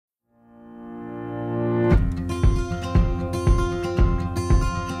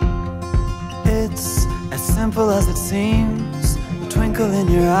simple as it seems, the twinkle in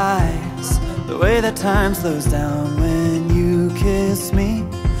your eyes, the way that time slows down when you kiss me.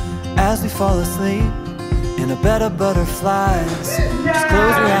 As we fall asleep in a bed of butterflies, just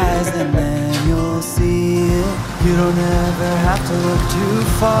close your eyes and then you'll see it. You don't ever have to look too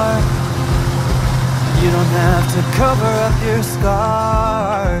far. You don't have to cover up your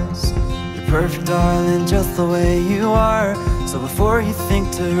scars. You're perfect, darling, just the way you are. So before you think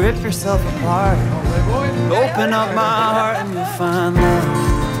to rip yourself apart, open up my heart and you'll find love,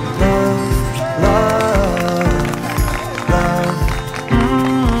 love, love, love,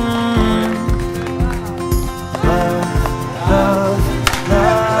 love, love,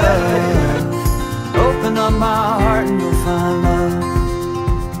 love. Open up my heart and you'll find love.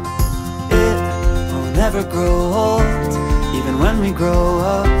 It will never grow old, even when we grow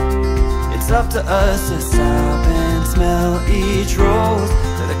up. It's up to us to stop and smell each rose.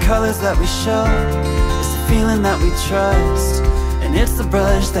 They're the colors that we show, it's the feeling that we trust, and it's the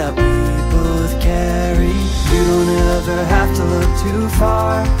brush that we both carry. You don't ever have to look too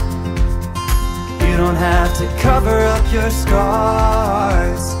far. You don't have to cover up your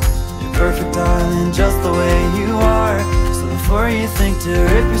scars. You're perfect, darling, just the way you are. So before you think to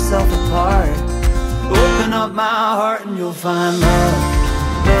rip yourself apart, open up my heart and you'll find love,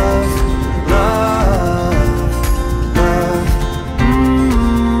 love, love, love,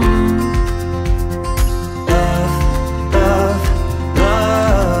 love, love,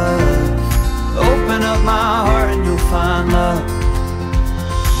 love. Open up my heart and you'll find love.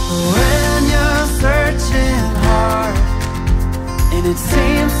 When you're searching hard and it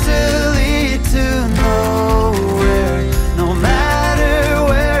seems to lead to nowhere, no matter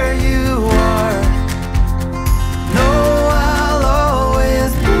where you are, know I'll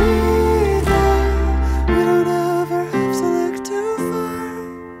always be there. You don't ever have to look too far.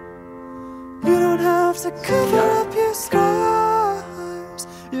 You don't have to cover up your scars.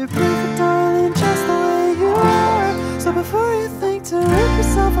 You're perfect, darling, just the way you are. So before you think to rip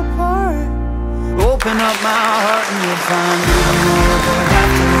yourself apart, open up my heart and you'll find you don't ever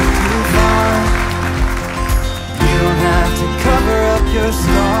have to look too far. You don't have to cover up your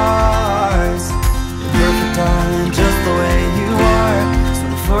scars. You're perfect, darling, just the way you are. So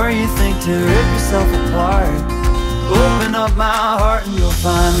before you think to rip yourself apart, open up my heart and you'll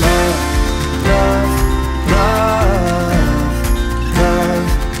find love, love, love.